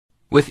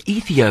With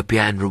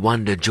Ethiopia and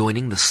Rwanda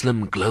joining the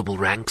slim global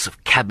ranks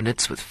of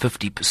cabinets with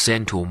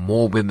 50% or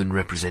more women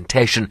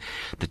representation,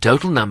 the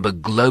total number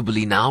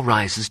globally now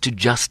rises to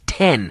just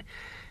 10.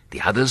 The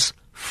others,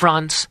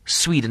 France,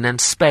 Sweden and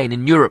Spain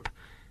in Europe,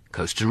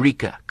 Costa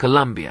Rica,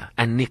 Colombia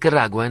and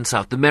Nicaragua in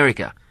South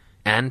America,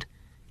 and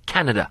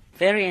Canada.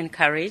 Very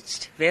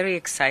encouraged, very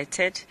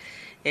excited.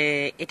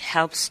 It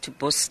helps to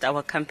boost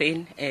our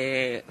campaign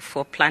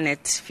for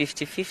Planet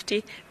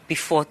 50/50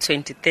 before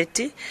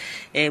 2030.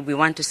 We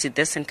want to see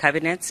this in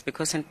cabinets,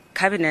 because in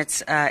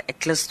cabinets are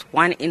at least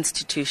one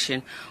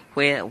institution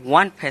where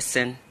one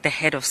person, the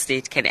head of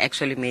state, can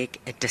actually make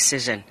a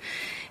decision.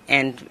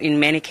 And in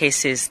many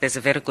cases, there's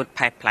a very good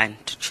pipeline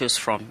to choose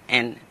from.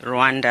 And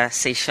Rwanda,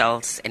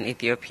 Seychelles, and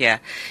Ethiopia,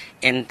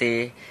 and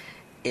the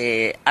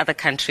other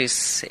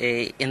countries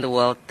in the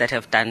world that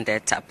have done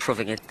that are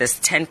proving it. There's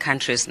 10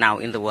 countries now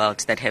in the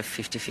world that have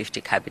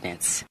 50/50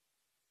 cabinets.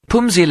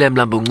 Phumzile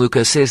Mlambo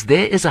Ngcuka says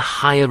there is a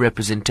higher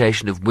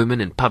representation of women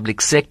in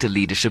public sector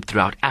leadership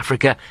throughout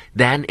Africa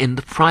than in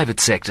the private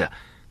sector.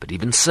 But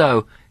even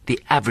so, the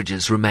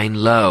averages remain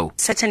low.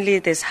 Certainly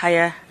there's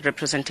higher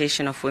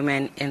representation of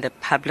women in the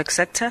public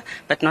sector,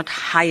 but not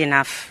high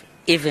enough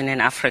even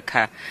in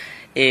Africa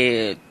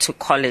to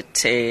call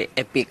it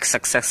a big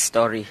success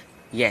story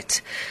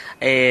yet.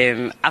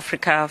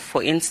 Africa,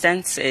 for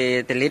instance,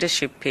 the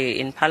leadership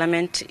in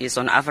parliament is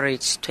on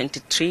average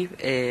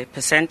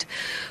 23%,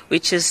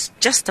 which is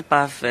just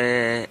above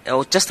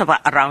or just about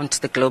around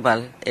the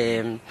global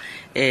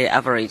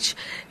average.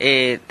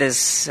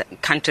 There's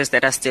countries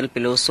that are still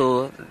below,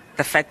 so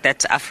the fact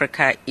that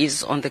Africa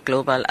is on the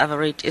global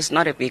average is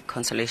not a big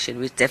consolation.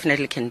 We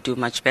definitely can do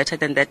much better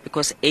than that,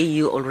 because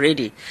AU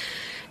already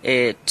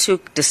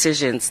took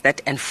decisions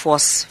that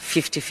enforce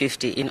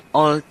 50/50 in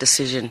all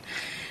decision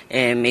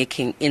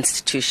making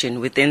institution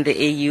within the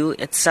AU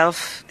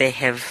itself. They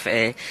have,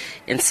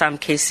 in some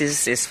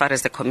cases, as far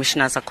as the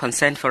commissioners are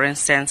concerned, for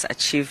instance,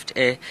 achieved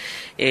a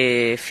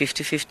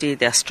 50/50.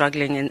 They are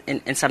struggling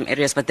in some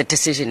areas, but the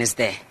decision is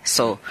there.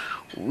 So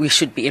we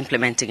should be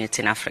implementing it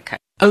in Africa.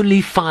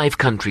 Only 5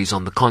 countries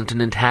on the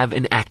continent have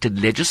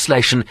enacted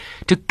legislation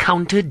to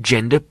counter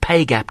gender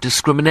pay gap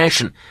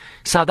discrimination: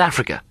 South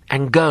Africa,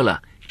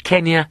 Angola,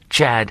 Kenya,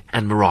 Chad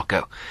and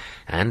Morocco.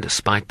 And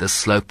despite this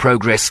slow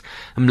progress,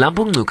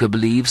 Mlambo Ngcuka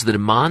believes the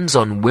demands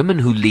on women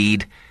who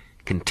lead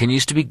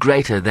continues to be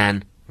greater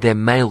than their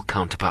male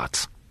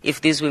counterparts. If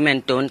these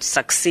women don't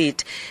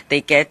succeed, they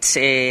get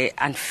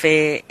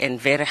unfair and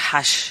very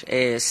harsh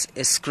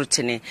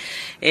scrutiny.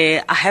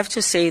 I have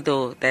to say,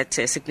 though, that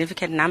a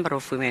significant number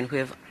of women who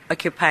have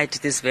occupied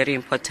this very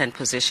important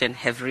position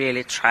have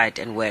really tried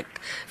and worked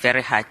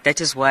very hard.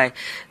 That is why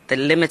the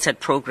limited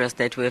progress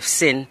that we have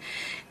seen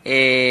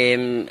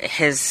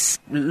has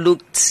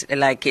looked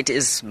like it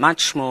is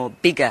much more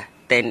bigger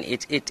than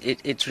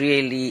it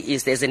really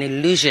is. There's an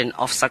illusion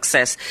of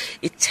success.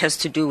 It has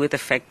to do with the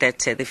fact that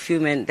the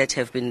few men that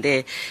have been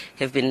there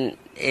have been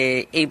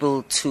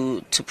able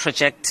to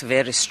project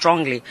very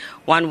strongly.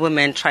 One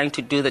woman trying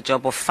to do the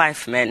job of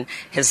 5 men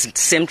has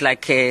seemed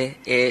like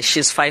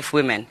she's 5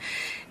 women.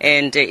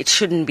 And it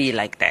shouldn't be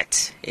like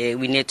that.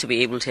 We need to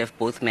be able to have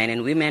both men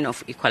and women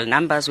of equal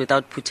numbers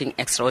without putting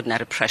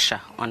extraordinary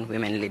pressure on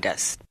women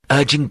leaders.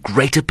 Urging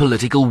greater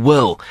political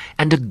will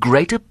and a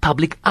greater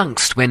public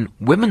angst when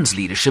women's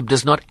leadership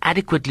does not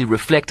adequately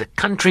reflect a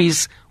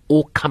country's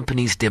or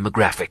company's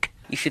demographic.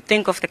 If you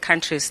think of the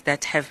countries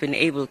that have been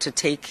able to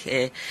take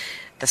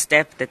the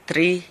step, the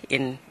 3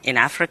 in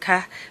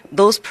Africa,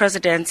 those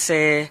presidents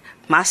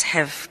must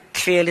have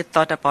clearly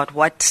thought about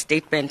what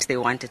statement they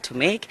wanted to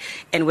make.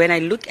 And when I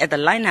look at the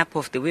lineup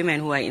of the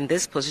women who are in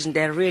this position,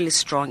 they're really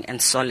strong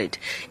and solid.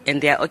 And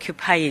they're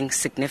occupying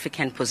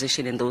significant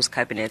position in those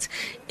cabinets.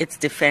 It's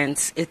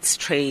defense, it's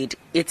trade,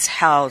 it's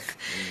health,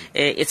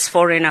 it's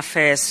foreign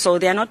affairs. So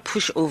they're not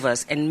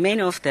pushovers, and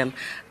many of them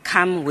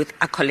come with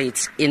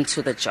accolades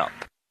into the job.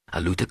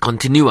 A luta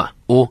continua,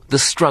 or the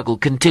struggle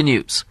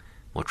continues.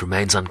 What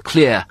remains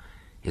unclear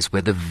is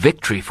whether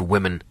victory for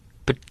women,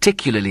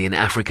 particularly in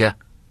Africa,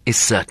 is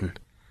certain.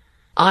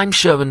 I'm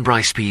Sherwin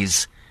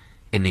Bryce-Pease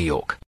in New York.